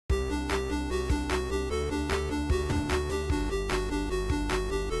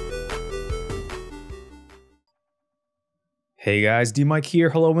Hey guys, DMic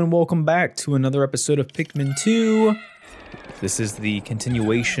here. Hello and welcome back to another episode of Pikmin 2. This is the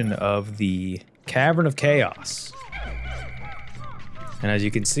continuation of the Cavern of Chaos. And as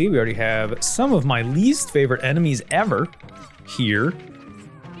you can see, we already have some of my least favorite enemies ever here.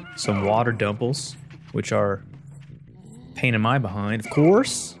 Some water dumples, which are pain in my behind, of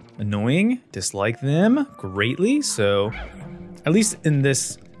course. Annoying, dislike them greatly. So at least in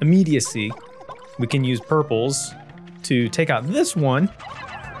this immediacy, we can use purples to take out this one,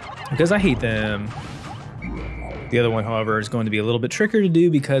 because I hate them. The other one, however, is going to be a little bit trickier to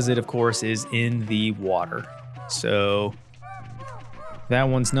do because it, of course, is in the water. So that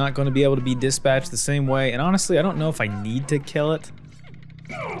one's not going to be able to be dispatched the same way. And honestly, I don't know if I need to kill it.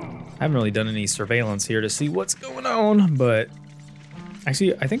 I haven't really done any surveillance here to see what's going on, but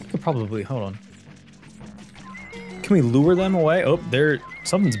actually, I think we could probably, hold on. Can we lure them away? Oh,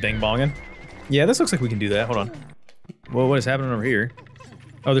 something's bing-bonging. Yeah, this looks like we can do that. Hold on. Whoa, what is happening over here?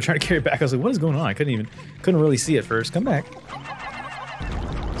 Oh, they're trying to carry it back. I was like, what is going on? I couldn't really see it first. Come back.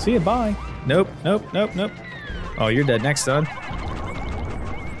 See ya, bye. Nope. Oh, you're dead next, son.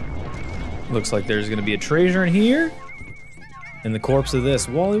 Looks like there's gonna be a treasure in here. And the corpse of this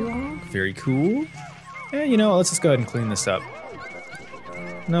Wollywog. Very cool. Yeah, you know, let's just go ahead and clean this up.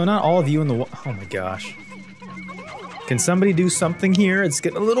 No, not all of you in the oh my gosh. Can somebody do something here? It's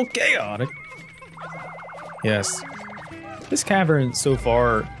getting a little chaotic. Yes. This cavern so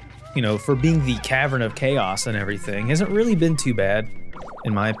far, you know, for being the Cavern of Chaos and everything, hasn't really been too bad,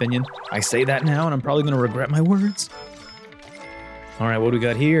 in my opinion. I say that now and I'm probably gonna regret my words. All right, what do we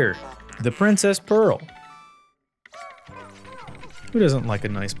got here? The Princess Pearl. Who doesn't like a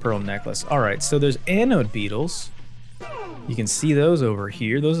nice pearl necklace? All right, so there's anode beetles. You can see those over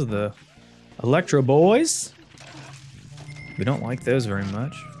here. Those are the Electro Boys. We don't like those very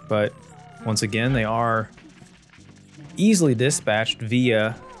much, but once again, they are easily dispatched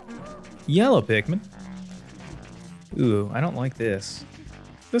via yellow Pikmin. Ooh, I don't like this.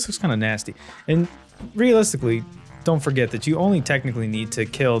 This looks kind of nasty. And realistically, don't forget that you only technically need to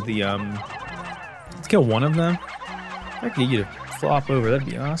kill the, let's kill one of them. I could get you to flop over, that'd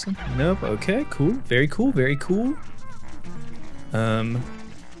be awesome. Nope, okay, cool, very cool, very cool. It'd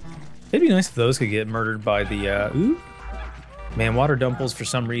be nice if those could get murdered by the, ooh. Man, water dumples, for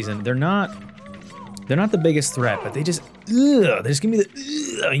some reason, they're not the biggest threat, but they just give me the,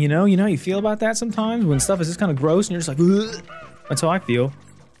 you know how you feel about that sometimes when stuff is just kind of gross and you're just like, ugh. That's how I feel.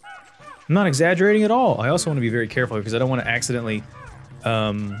 I'm not exaggerating at all. I also want to be very careful because I don't want to accidentally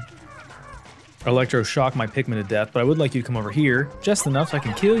electroshock my Pikmin to death, but I would like you to come over here just enough so I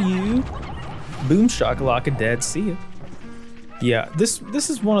can kill you. Boom shakalaka, dead. See ya. Yeah, this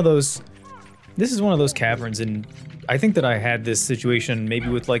is one of those caverns, and I think that I had this situation maybe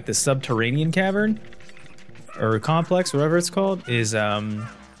with like the subterranean cavern or complex, whatever it's called, is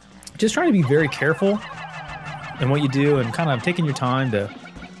just trying to be very careful in what you do and kind of taking your time to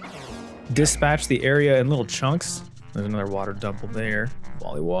dispatch the area in little chunks. There's another water dumple there.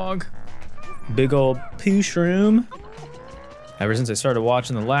 Wollywog. Big old poo shroom. Ever since I started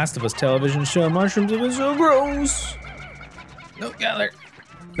watching the Last of Us television show, mushrooms have been so gross. Nope, get there.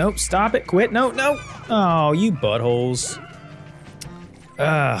 Nope, stop it, quit, no. Oh, you buttholes.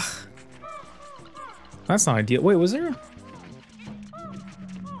 Ugh. That's not ideal. Wait, was there?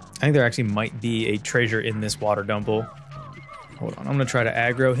 I think there actually might be a treasure in this water dumple. Hold on, I'm gonna try to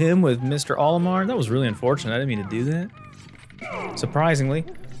aggro him with Mr. Olimar. That was really unfortunate, I didn't mean to do that. Surprisingly.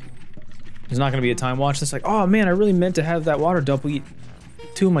 There's not gonna be a time watch this like, oh man, I really meant to have that water dumple eat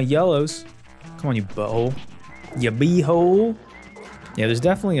 2 of my yellows. Come on, you butthole. You beehole. Yeah, there's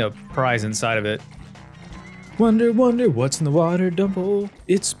definitely a prize inside of it. Wonder, what's in the water dumple?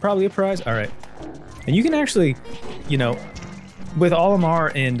 It's probably a prize. All right. And you can actually, you know, with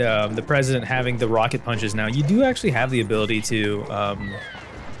Olimar and the president having the rocket punches now, you do actually have the ability to,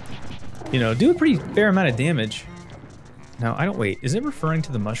 you know, do a pretty fair amount of damage. Now, I don't, wait, is it referring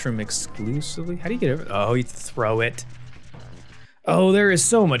to the mushroom exclusively? How do you get over? Oh, you throw it. Oh, there is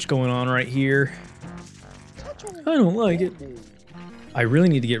so much going on right here. I don't like it. I really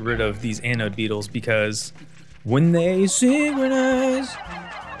need to get rid of these anode beetles because when they synchronize,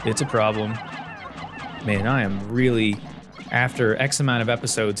 it's a problem. Man, I am really, after X amount of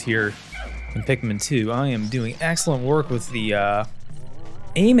episodes here in Pikmin 2, I am doing excellent work with the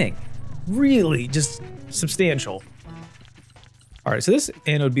aiming. Really, just substantial. All right, so this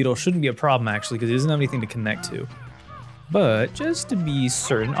anode beetle shouldn't be a problem actually because it doesn't have anything to connect to. But just to be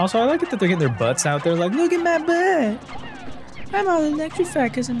certain, also I like it that they're getting their butts out there like, look at my butt. I'm all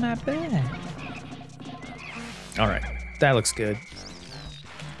electrified because of my butt. All right, that looks good.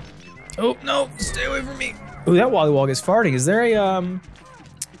 Oh, no, stay away from me. Oh, that Wollywog is farting. Is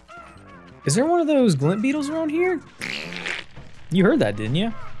there one of those glint beetles around here? You heard that, didn't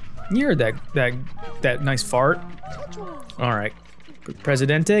you? You heard that nice fart. All right,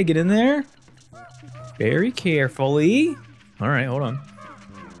 Presidente, get in there. Very carefully. All right, hold on.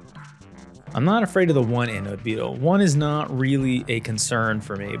 I'm not afraid of the one anode beetle. One is not really a concern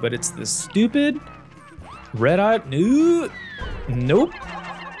for me, but it's the stupid red-eyed. Nope.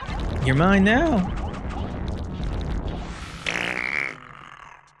 You're mine now.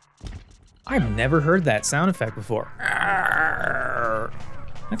 I've never heard that sound effect before.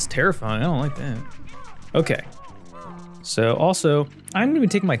 That's terrifying. I don't like that. Okay. So also, I'm gonna be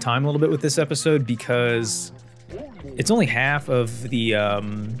taking my time a little bit with this episode because it's only half of the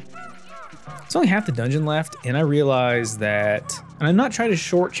it's only half the dungeon left, and I realize that, and I'm not trying to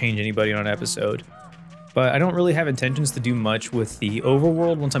shortchange anybody on an episode, but I don't really have intentions to do much with the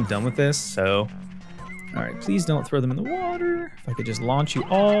overworld once I'm done with this, so. All right, please don't throw them in the water. If I could just launch you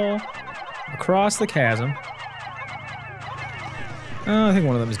all across the chasm. Oh, I think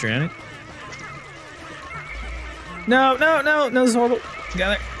one of them is drowning. No, this is horrible.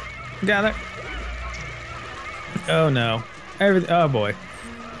 Got it. Oh no. Oh boy.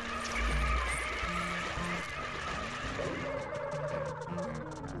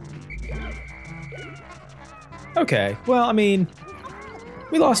 Okay, well, I mean,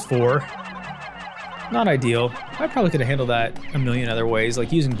 we lost 4. Not ideal. I probably could have handled that a million other ways,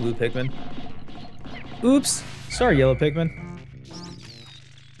 like using blue Pikmin. Oops. Sorry, yellow Pikmin.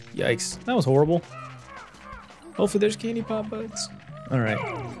 Yikes. That was horrible. Hopefully there's candy pop buds. All right.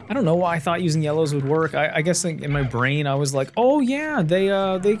 I don't know why I thought using yellows would work. I guess in my brain I was like, oh yeah,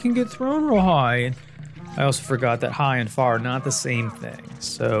 they can get thrown real high. And I also forgot that high and far are not the same thing.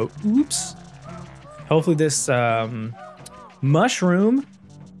 So, oops. Hopefully this mushroom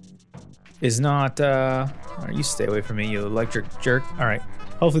is not, all right, you stay away from me, you electric jerk. All right,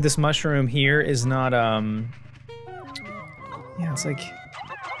 hopefully this mushroom here is not, yeah,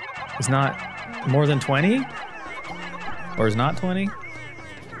 it's not more than 20? Or is not 20?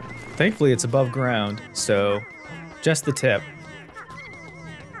 Thankfully it's above ground, so just the tip.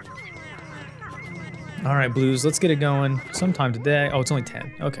 All right, Blues, let's get it going sometime today. Oh, it's only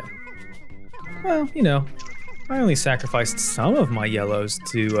 10, okay. Well, you know, I only sacrificed some of my yellows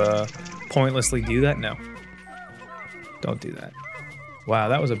to pointlessly do that. No, don't do that. Wow,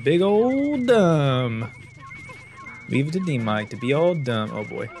 that was a big old dumb. Leave it to DMic to be all dumb. Oh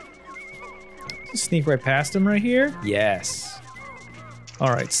boy. Just sneak right past him right here. Yes.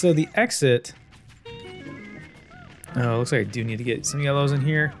 All right, so the exit. Oh, looks like I do need to get some yellows in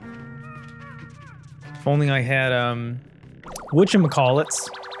here. If only I had whatchamacallits.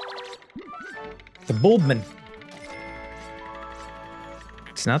 The bulbman.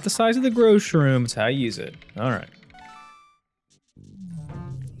 It's not the size of the grow shroom, it's how you use it. All right.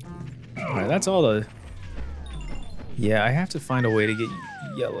 All right, that's all the... Yeah, I have to find a way to get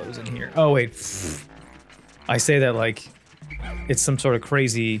yellows in here. Oh, wait. I say that like it's some sort of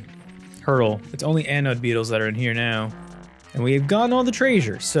crazy hurdle. It's only anode beetles that are in here now. And we have gotten all the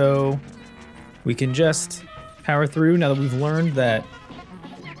treasure, so we can just power through now that we've learned that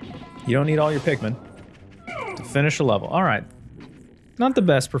you don't need all your Pikmin to finish a level. All right. Not the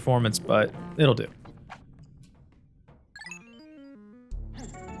best performance, but it'll do.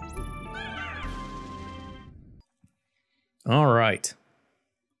 All right.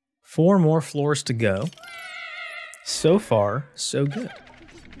 4 more floors to go. So far, so good.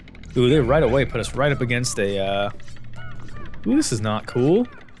 Ooh, they right away put us right up against a, Ooh, this is not cool.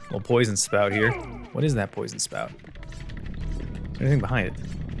 Little poison spout here. What is that poison spout? Is there anything behind it?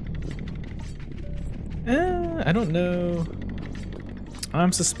 I don't know.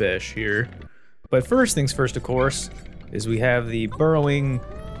 I'm suspicious here. But first things first, of course, is we have the burrowing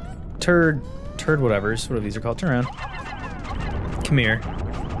turd whatevers. What are these are called? Turn around. Come here.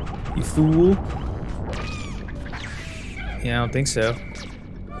 You fool. Yeah, I don't think so.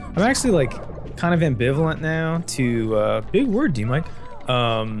 I'm actually like kind of ambivalent now to, big word, DMic.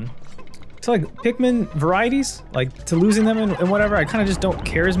 To like Pikmin varieties, like to losing them and whatever, I kind of just don't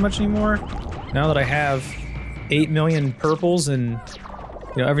care as much anymore. Now that I have 8 million purples and,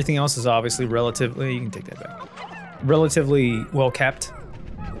 you know, everything else is obviously relatively, you can take that back, relatively well kept.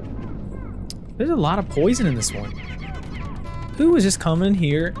 There's a lot of poison in this one. Who is just coming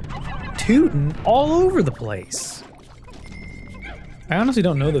here tooting all over the place? I honestly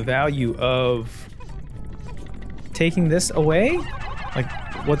don't know the value of taking this away. Like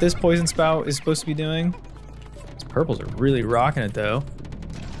what this poison spout is supposed to be doing. These purples are really rocking it though.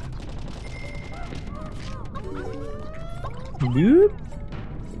 Boop.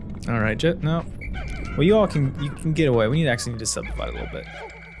 All right, Jet. No. Well, you can get away. We actually need to subdivide a little bit.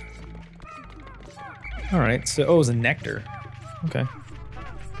 All right. So, oh, it was a nectar. Okay.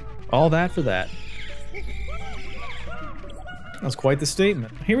 All that for that. That's quite the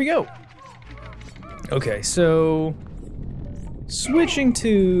statement. Here we go. Okay, so switching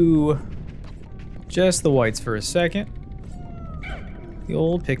to just the whites for a second. The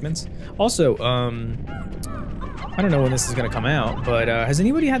old Pikmins. Also, I don't know when this is gonna come out, but has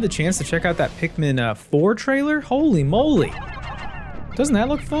anybody had the chance to check out that Pikmin 4 trailer? Holy moly! Doesn't that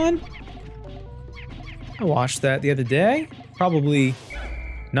look fun? I watched that the other day. Probably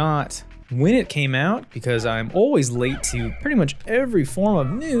not when it came out, because I'm always late to pretty much every form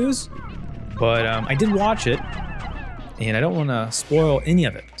of news, but I did watch it, and I don't want to spoil any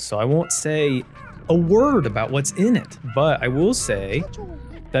of it, so I won't say a word about what's in it, but I will say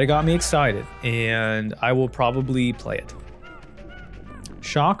that it got me excited, and I will probably play it.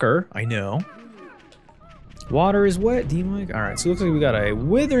 Shocker, I know. Water is wet, DMic. All right, so it looks like we got a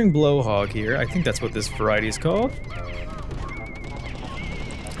withering blowhog here. I think that's what this variety is called.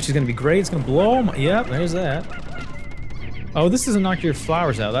 She's gonna be great. It's gonna blow my, yep, there's that. Oh, this doesn't knock your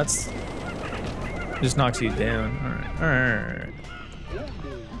flowers out. That's just knocks you down. All right.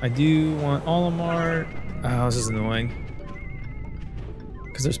 I do want Olimar. Oh, this is annoying.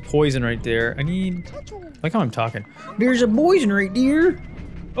 Because there's poison right there. I need, like how I'm talking. There's a poison right there.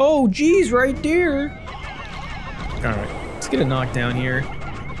 Oh, geez, right there. All right, let's get a knockdown here.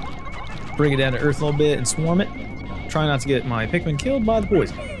 Bring it down to earth a little bit and swarm it. Try not to get my Pikmin killed by the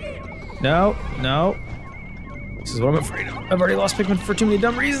poison. No, no. This is what I'm afraid of. I've already lost Pikmin for too many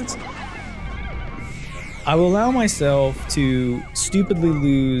dumb reasons. I will allow myself to stupidly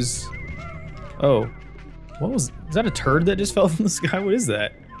lose. Oh, is that a turd that just fell from the sky? What is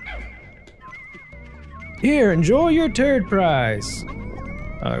that? Here, enjoy your turd prize.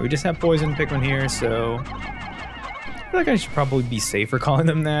 We just have poison Pikmin here, so I feel like I should probably be safer calling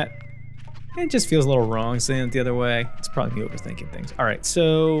them that. It just feels a little wrong saying it the other way. It's probably me overthinking things. All right,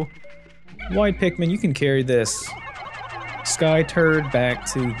 so white Pikmin, you can carry this sky turd back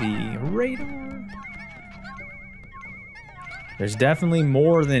to the radar. There's definitely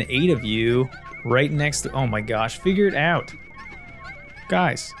more than 8 of you right next to, oh my gosh, figure it out.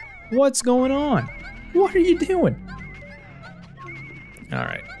 Guys, what's going on? What are you doing? All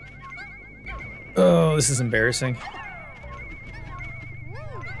right. Oh, this is embarrassing.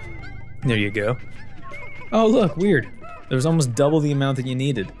 There you go. Oh, look, weird. There was almost double the amount that you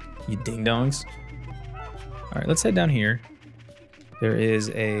needed, you ding-dongs. All right, let's head down here. There is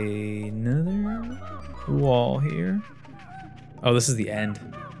another wall here. Oh, this is the end.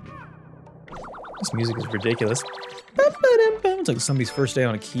 This music is ridiculous. It's like somebody's first day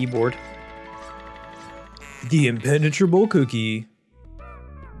on a keyboard. The impenetrable cookie.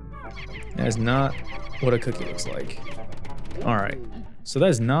 That is not what a cookie looks like. All right. So that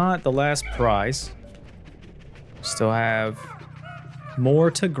is not the last prize. Still have more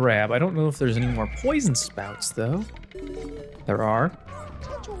to grab. I don't know if there's any more poison spouts though. There are.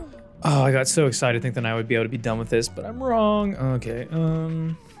 Oh, I got so excited thinking I would be able to be done with this, but I'm wrong. Okay,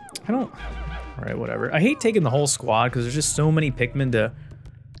 I don't, all right, whatever. I hate taking the whole squad because there's just so many Pikmin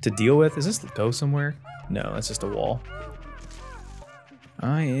to deal with. Is this go somewhere? No, that's just a wall.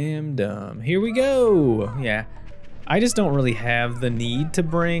 I am dumb. Here we go. Yeah. I just don't really have the need to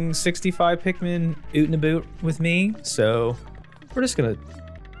bring 65 Pikmin oot and about with me, so we're just gonna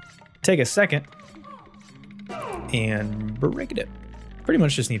take a second and break it. Pretty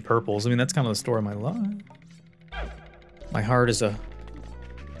much just need purples. I mean, that's kind of the story of my life. My heart is a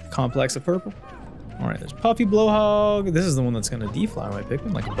complex of purple. All right, there's Puffy Blowhog. This is the one that's gonna deflower my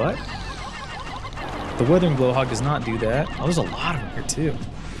Pikmin like a butt. The Withering Blowhog does not do that. Oh, there's a lot of them here too.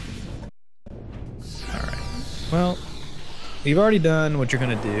 Well, you've already done what you're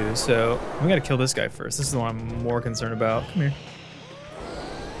gonna do, so we gotta kill this guy first. This is the one I'm more concerned about. Come here.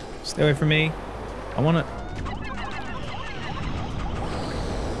 Stay away from me. I wanna...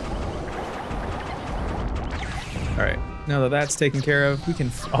 Alright, now that that's taken care of, we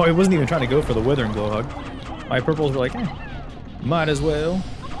can... Oh, I wasn't even trying to go for the Withering Blowhog. My purples were like, eh, might as well.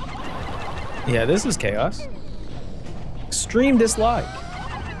 Yeah, this is chaos. Extreme dislike.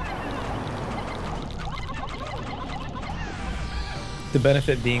 The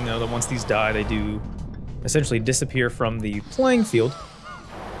benefit being, though, that once these die, they do essentially disappear from the playing field.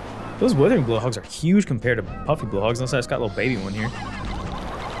 Those Withering Blowhogs are huge compared to Puffy Blowhogs, unless I just got a little baby one here.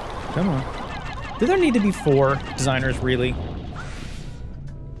 Come on. Did there need to be 4 designers, really?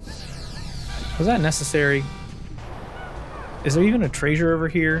 Was that necessary? Is there even a treasure over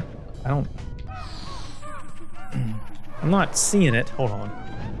here? I don't... I'm not seeing it. Hold on.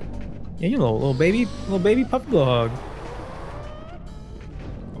 Yeah, you little baby puppy dog.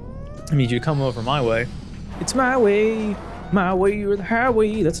 I need you to come over my way. It's my way or the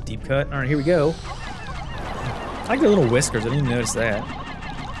highway. That's a deep cut. All right, here we go. I like their little whiskers. I didn't even notice that.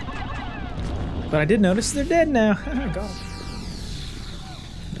 But I did notice they're dead now. God.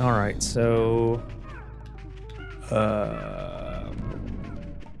 All right, so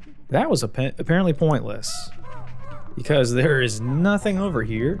that was apparently pointless because there is nothing over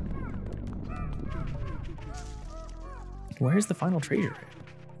here. Where's the final treasure?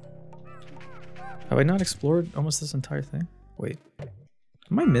 Have I not explored almost this entire thing? Wait,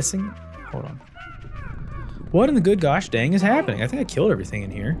 am I missing? Hold on. What in the good gosh dang is happening? I think I killed everything in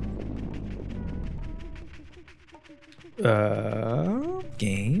here.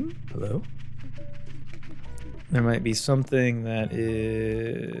 Game? Hello? There might be something that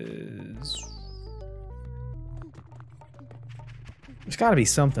is... There's gotta be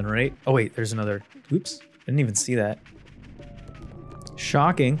something, right? Oh wait, there's another... Oops, didn't even see that.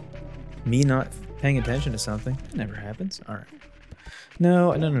 Shocking. Me not paying attention to something. That never happens. All right.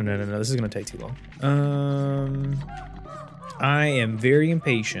 No. This is gonna take too long. I am very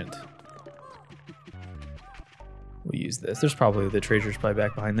impatient. We'll use this. There's probably the treasure's probably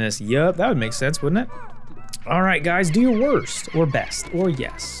back behind this. Yup, that would make sense, wouldn't it? All right, guys, do your worst or best or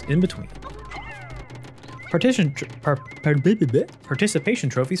yes in between. Participation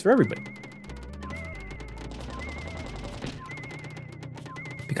trophies for everybody.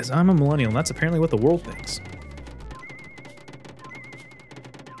 Because I'm a millennial, and that's apparently what the world thinks.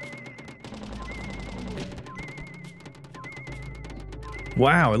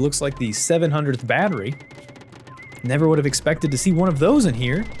 Wow, it looks like the 700th battery. Never would have expected to see one of those in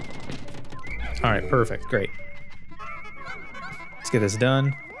here. All right, perfect, great. Let's get this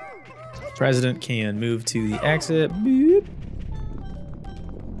done. President can move to the exit. Boop.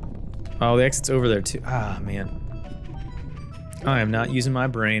 Oh, the exit's over there too. Ah, man. I am not using my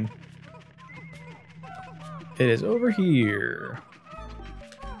brain. It is over here.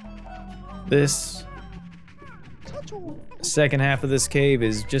 This second half of this cave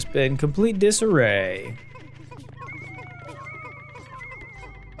has just been complete disarray.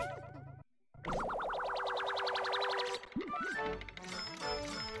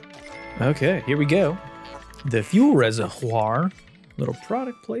 Okay, here we go. The fuel reservoir. Little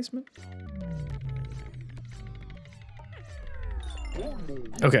product placement.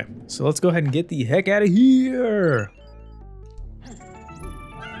 Okay, so let's go ahead and get the heck out of here.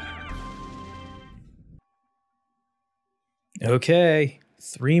 Okay,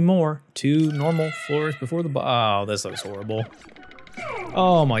 3 more. 2 normal floors before the oh, this looks horrible.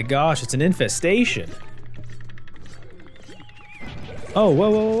 Oh my gosh, it's an infestation. Oh,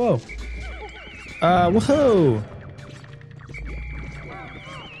 whoa. Whoa.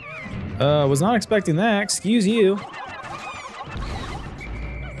 Was not expecting that, excuse you.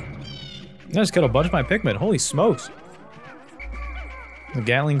 I just killed a bunch of my Pikmin, holy smokes. The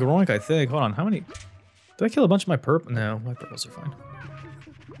Gatling Groink, I think. Hold on, how many? Did I kill a bunch of my purple? No, my purples are fine.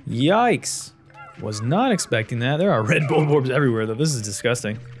 Yikes. Was not expecting that. There are red bulb orbs everywhere, though. This is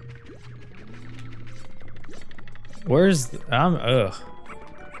disgusting. Where's the, ugh.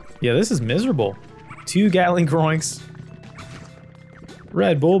 Yeah, this is miserable. 2 Gatling Groinks.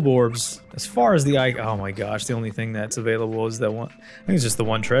 Red bulb orbs. As far as the eye, oh my gosh, the only thing that's available is that one. I think it's just the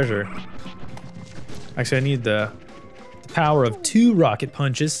one treasure. Actually, I need the power of 2 rocket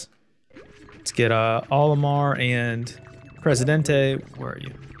punches. Let's get Olimar and Presidente, where are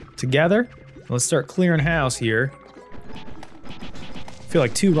you? Together. Let's start clearing house here. I feel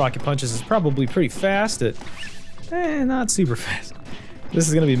like 2 rocket punches is probably pretty fast at, not super fast. This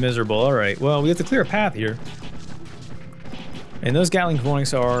is gonna be miserable. All right, well, we have to clear a path here. And those Gatling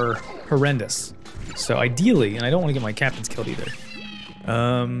Groinks are horrendous. So ideally, and I don't want to get my captains killed either.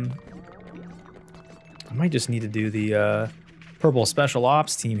 I might just need to do the purple special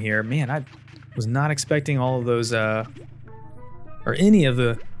ops team here. Man, I was not expecting all of those, or any of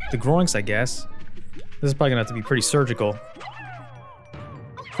the Groinks, I guess. This is probably gonna have to be pretty surgical.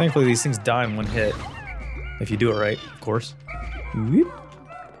 Thankfully, these things die in one hit. If you do it right, of course. Whoop.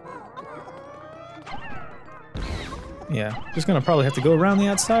 Yeah, just gonna probably have to go around the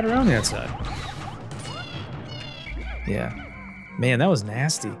outside. Yeah. Man, that was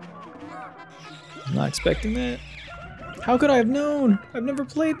nasty. I'm not expecting that. How could I have known? I've never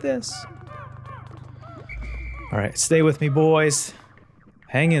played this. All right, stay with me, boys.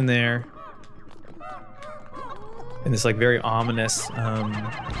 Hang in there. And this like very ominous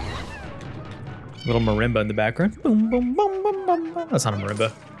little marimba in the background. Boom, boom, boom, boom, boom, boom. That's not a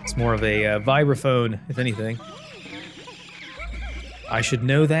marimba. It's more of a vibraphone, if anything. I should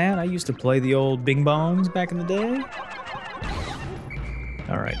know that. I used to play the old Bing Bongs back in the day.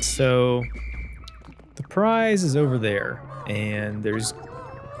 All right, so the prize is over there, and there's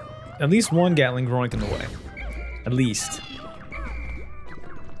at least one Gatling Groink in the way. At least.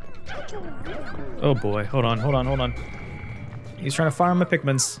 Oh boy, hold on, hold on, hold on. He's trying to fire my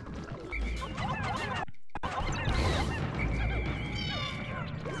Pikmins.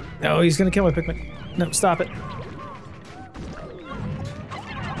 Oh, he's gonna kill my Pikmin. No, stop it.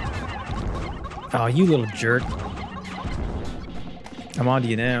 Oh, you little jerk. I'm on to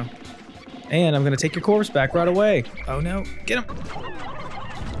you now. And I'm gonna take your corpse back right away. Oh no, get him.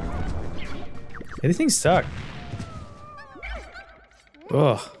 Yeah, these things suck.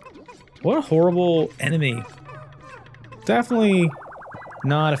 Ugh. What a horrible enemy. Definitely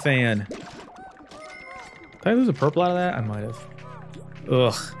not a fan. Did I lose a purple out of that? I might have.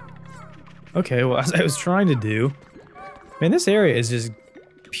 Ugh. Okay, well, as I was trying to do... Man, this area is just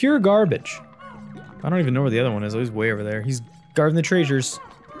pure garbage. I don't even know where the other one is. Oh, he's way over there. He's guarding the treasures.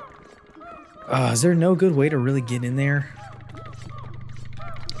 Is there no good way to really get in there?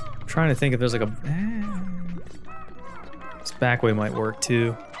 I'm trying to think if there's like a... This back way might work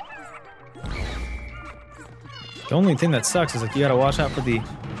too. The only thing that sucks is like you gotta watch out for the...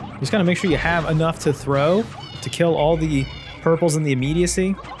 You just gotta make sure you have enough to throw to kill all the purples in the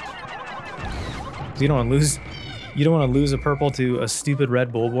immediacy. You don't want to lose. You don't want to lose a purple to a stupid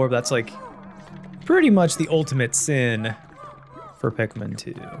red Bulborb. That's like pretty much the ultimate sin for Pikmin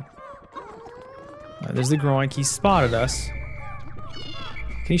 2. There's the Groink. He spotted us.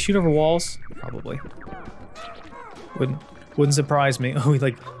 Can he shoot over walls? Probably. Wouldn't surprise me. Oh, he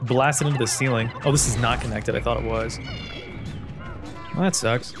like blasted into the ceiling. Oh, this is not connected. I thought it was. Well, that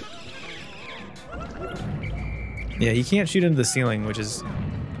sucks. Yeah, he can't shoot into the ceiling, which is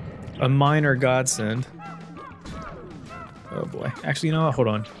a minor godsend. Oh boy. Actually, you know what? Hold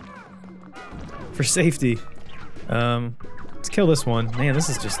on. For safety, let's kill this one. Man, this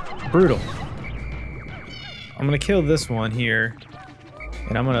is just brutal. I'm gonna kill this one here,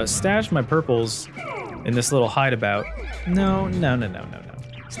 and I'm gonna stash my purples in this little hideabout. No, no, no, no, no, no.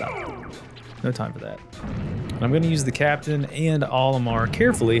 Stop. No time for that. And I'm gonna use the captain and Olimar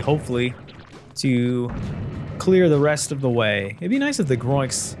carefully, hopefully, to clear the rest of the way. It'd be nice if the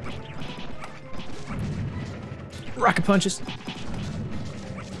Groinks... Rocket punches.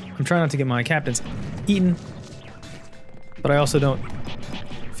 I'm trying not to get my captains eaten, but I also don't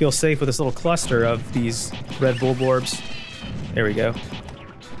feel safe with this little cluster of these red Bulborbs. There we go.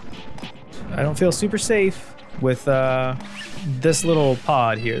 I don't feel super safe with this little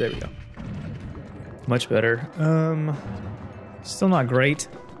pod here. There we go. Much better. Still not great.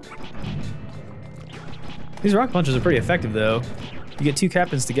 These rock punches are pretty effective though. You get two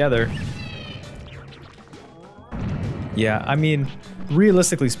captains together. Yeah, I mean,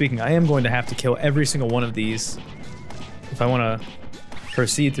 realistically speaking, I am going to have to kill every single one of these if I want to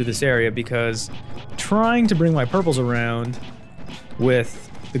proceed through this area, because trying to bring my purples around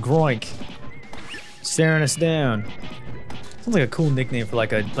with the Groink staring us down. Sounds like a cool nickname for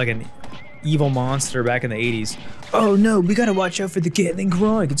like an evil monster back in the 80s. Oh no, we gotta watch out for the Gatling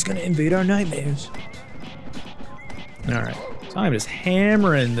Groink. It's gonna invade our nightmares. Alright, so I'm just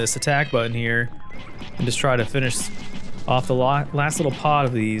hammering this attack button here and just try to finish off the last little pod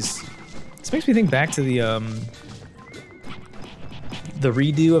of these. This makes me think back to the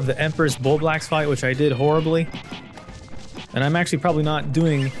redo of the Empress Bullblacks fight, which I did horribly. And I'm actually probably not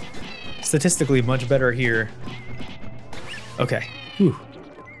doing statistically much better here. Okay. Whew.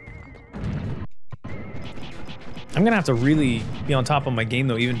 I'm gonna have to really be on top of my game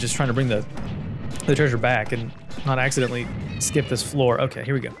though, even just trying to bring the treasure back and not accidentally skip this floor. Okay,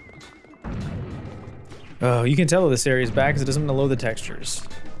 here we go. Oh, you can tell this area is back because it doesn't want to load the textures.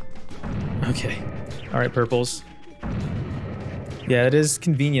 Okay. Alright, purples. Yeah, it is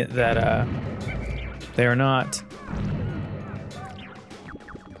convenient that they are not...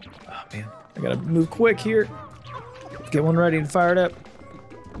 Oh man, I gotta move quick here. Get one ready and fire it up.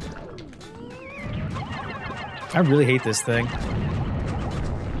 I really hate this thing.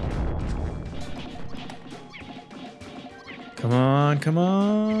 Come on, come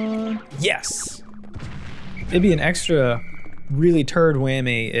on. Yes! It'd be an extra really turd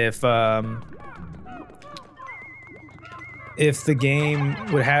whammy if the game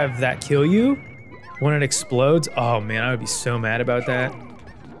would have that kill you when it explodes. Oh man, I would be so mad about that.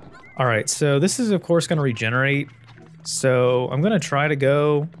 Alright, so this is of course gonna regenerate. So I'm gonna try to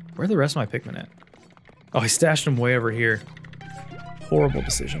go... Where are the rest of my Pikmin at? Oh, I stashed them way over here. Horrible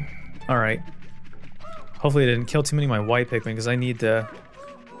decision. Alright. Hopefully I didn't kill too many of my white Pikmin because I need to...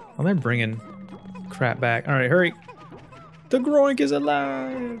 Oh, they're bringing crap back. Alright, hurry. The Groink is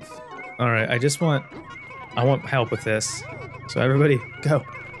alive. All right, I want help with this. So everybody, go.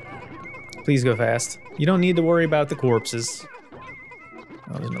 Please go fast. You don't need to worry about the corpses.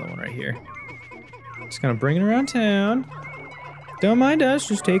 Oh, there's another one right here. Just gonna bring it around town. Don't mind us,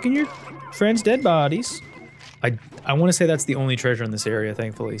 just taking your friends' dead bodies. I want to say that's the only treasure in this area,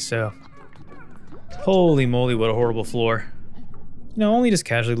 thankfully, so. Holy moly, what a horrible floor. You know, only just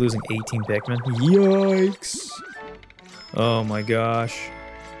casually losing 18 Pikmin. Yikes. Oh my gosh.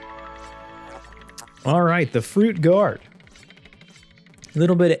 All right, the fruit guard. A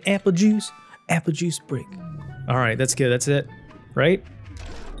little bit of apple juice break. All right, that's good, that's it, right?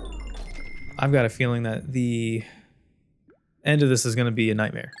 I've got a feeling that the end of this is gonna be a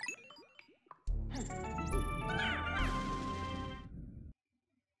nightmare.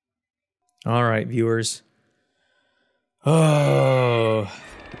 All right, viewers. Oh,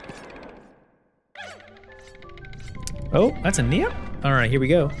 that's a Nip? All right, here we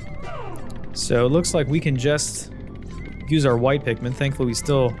go. So it looks like we can just use our white Pikmin. Thankfully, we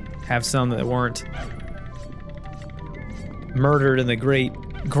still have some that weren't murdered in the great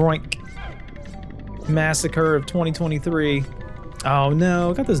Groink massacre of 2023. Oh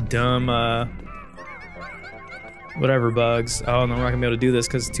no, got this dumb, whatever bugs. Oh no, we're not gonna be able to do this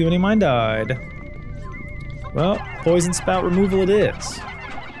because too many of mine died. Well, poison spout removal it is.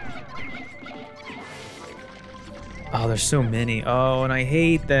 Oh, there's so many. Oh, and I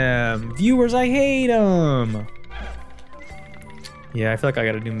hate them. Viewers, I hate them. Yeah, I feel like I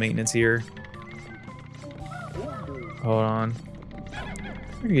gotta do maintenance here. Hold on.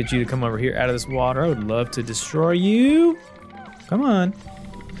 I'm gonna get you to come over here out of this water. I would love to destroy you. Come on.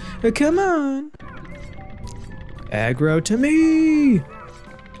 Come on. Aggro to me.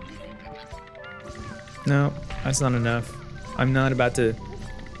 No, that's not enough. I'm not about to...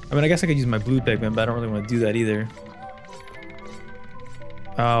 I mean, I guess I could use my blue Pikmin, but I don't really want to do that either.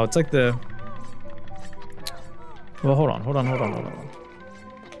 Oh, it's like the... Well, hold on.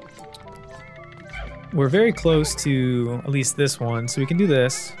 We're very close to at least this one, so we can do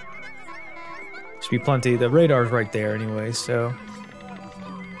this. Should be plenty. The radar's right there anyway, so...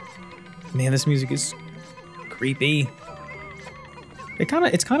 Man, this music is creepy. It's kind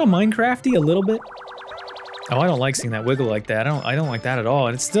of Minecrafty a little bit. Oh, I don't like seeing that wiggle like that. I don't like that at all,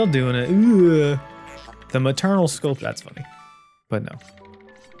 and it's still doing it. Ugh. The maternal sculpt. That's funny, but no.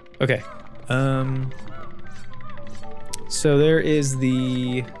 Okay. So there is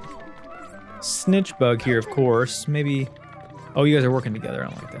the snitch bug here, of course. Maybe. Oh, you guys are working together. I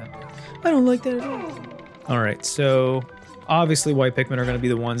don't like that. I don't like that at all. All right. So obviously, white Pikmin are going to be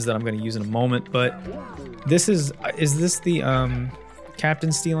the ones that I'm going to use in a moment. But this is this the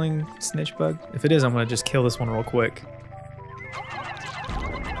Captain stealing snitch bug? If it is, I'm going to just kill this one real quick.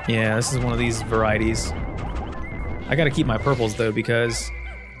 Yeah, this is one of these varieties. I got to keep my purples though because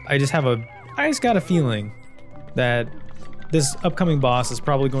I just got a feeling that this upcoming boss is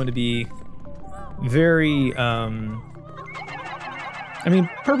probably going to be very, I mean,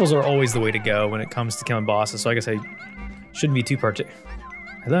 purples are always the way to go when it comes to killing bosses, so I guess I shouldn't be too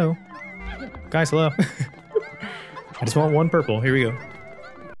Hello? Guys, hello? I just want one purple. Here we go.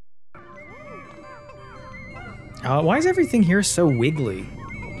 Why is everything here so wiggly?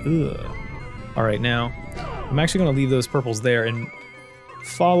 Ugh. Alright, now, I'm actually going to leave those purples there and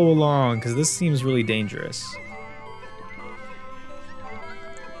follow along, because this seems really dangerous.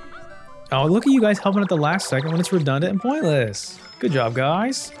 Oh, look at you guys helping at the last second when it's redundant and pointless. Good job,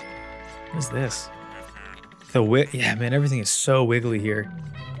 guys. What is this? Yeah, man, everything is so wiggly here.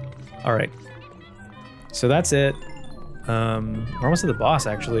 Alright. So that's it. We're almost at the boss,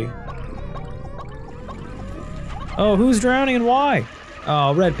 actually. Oh, who's drowning and why?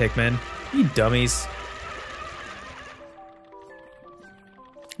 Oh, red Pikmin. You dummies.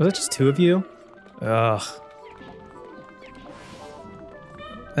 Was that just two of you? Ugh.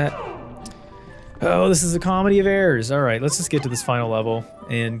 Oh, this is a comedy of errors. All right, let's just get to this final level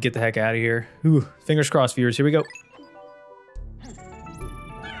and get the heck out of here. Ooh, fingers crossed, viewers. Here we go.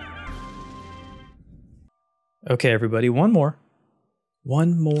 Okay, everybody, one more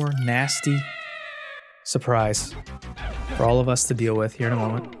nasty surprise for all of us to deal with here in a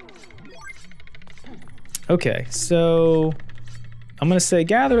moment. Okay, so I'm gonna say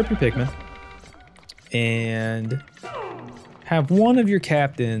gather up your Pikmin and have one of your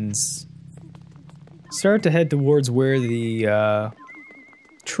captains start to head towards where the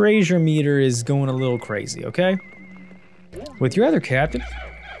treasure meter is going a little crazy, okay? With your other captain,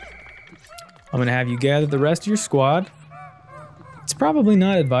 I'm gonna have you gather the rest of your squad. It's probably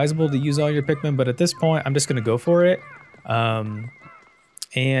not advisable to use all your Pikmin, but at this point, I'm just gonna go for it.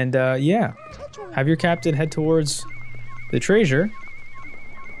 Yeah, have your captain head towards the treasure,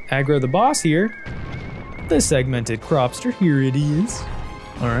 aggro the boss here, the segmented cropster, here it is.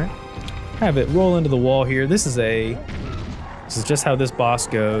 All right, have it roll into the wall here. This is just how this boss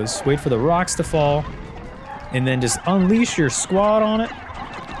goes. Wait for the rocks to fall, and then just unleash your squad on it.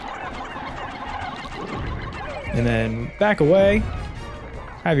 And then back away.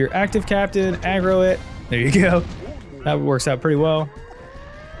 Have your active captain aggro it. There you go. That works out pretty well.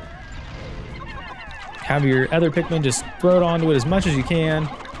 Have your other Pikmin just throw it onto it as much as you can.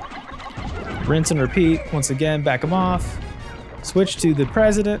 Rinse and repeat. Once again, back them off. Switch to the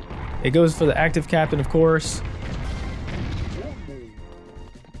president. It goes for the active captain, of course.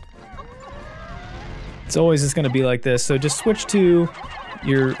 It's always just going to be like this, so just switch to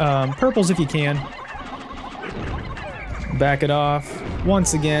your purples if you can. Back it off.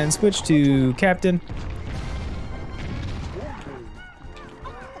 Once again, switch to captain.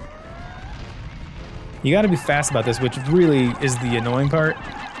 You got to be fast about this, which really is the annoying part,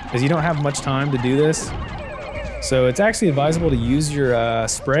 because you don't have much time to do this. So it's actually advisable to use your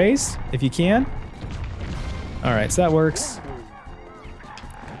sprays if you can. All right, so that works.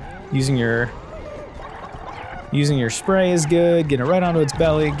 Using your spray is good. Getting it right onto its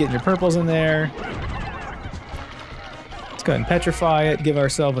belly. Getting your purples in there. Let's go ahead and petrify it. Give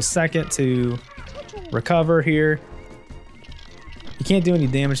ourselves a second to recover here. You can't do any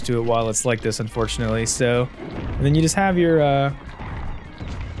damage to it while it's like this, unfortunately. So, and then you just have your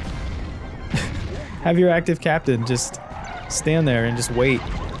have your active captain just stand there and just wait.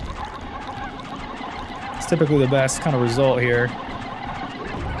 It's typically the best kind of result here,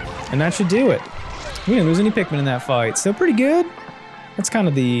 and that should do it. We didn't lose any Pikmin in that fight, so pretty good. That's kind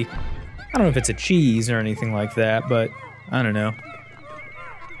of the, I don't know if it's a cheese or anything like that, but I don't know.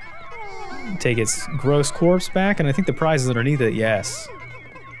 Take its gross corpse back, and I think the prize is underneath it, yes.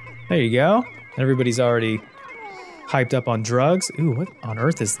 There you go. Everybody's already hyped up on drugs. Ooh, what on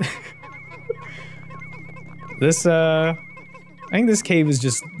earth is this? This, I think this cave is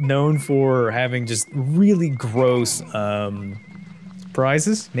just known for having just really gross,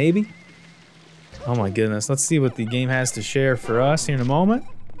 prizes, maybe? Oh my goodness, let's see what the game has to share for us here in a moment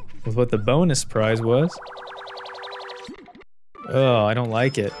with what the bonus prize was. Oh, I don't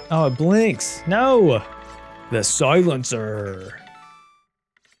like it. Oh, it blinks. No! The silencer.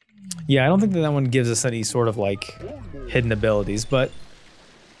 Yeah, I don't think that one gives us any sort of like hidden abilities, but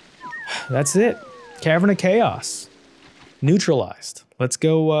that's it. Cavern of Chaos. Neutralized. Let's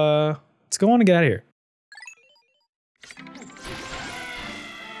go on and get out of here.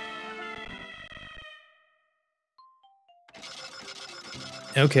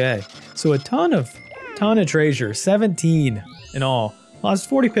 Okay, so a ton of treasure, 17 in all. Lost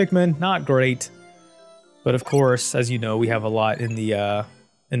 40 Pikmin, not great. But of course, as you know, we have a lot in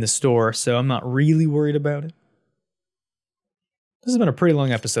the store, so I'm not really worried about it. This has been a pretty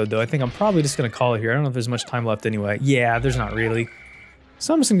long episode though. I think I'm probably just gonna call it here. I don't know if there's much time left anyway. Yeah, there's not really.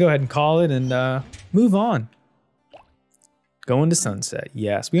 So I'm just gonna go ahead and call it and move on. Going to sunset,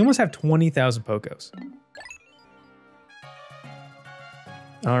 yes. We almost have 20,000 Pokos.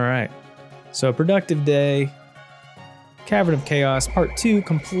 All right, so productive day, Cavern of Chaos, part 2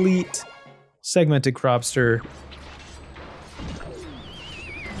 complete, segmented cropster,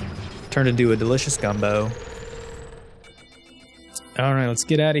 turned into a delicious gumbo. All right, let's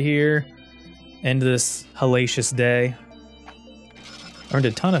get out of here, end this hellacious day. Earned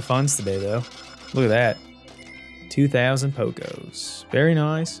a ton of funds today though, look at that, 2,000 Pokos, very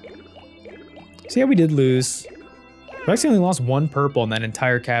nice. See how we did lose. We actually only lost 1 purple in that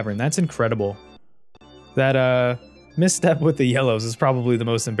entire cavern. That's incredible. That misstep with the yellows is probably the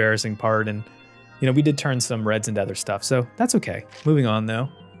most embarrassing part, and you know, we did turn some reds into other stuff, so that's okay. Moving on though.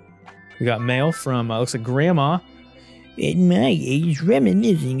 We got mail from looks like Grandma. At my age,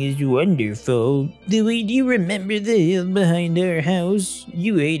 reminiscing is wonderful. Do you remember the hill behind our house?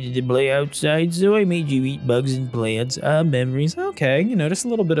 You hated to play outside, so I made you eat bugs and plants. Memories. Okay, you know, just a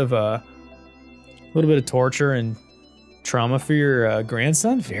little bit of torture and trauma for your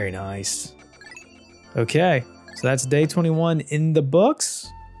grandson. Very nice. Okay, so that's day 21 in the books.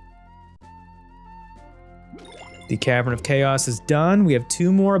 The Cavern of Chaos is done. We have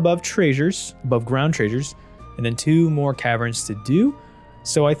 2 more above ground treasures, and then 2 more caverns to do.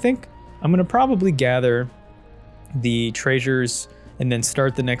 So I think I'm gonna probably gather the treasures and then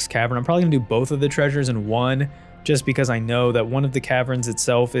start the next cavern. I'm probably gonna do both of the treasures in one, just because I know that one of the caverns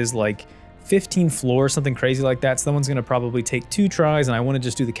itself is like 15 floors, something crazy like that. So that one's gonna probably take 2 tries, and I wanna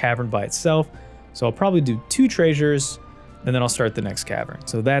just do the cavern by itself. So I'll probably do 2 treasures, and then I'll start the next cavern.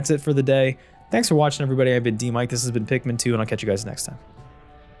 So that's it for the day. Thanks for watching, everybody. I've been DMic. This has been Pikmin 2, and I'll catch you guys next time.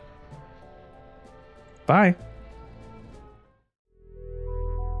 Bye.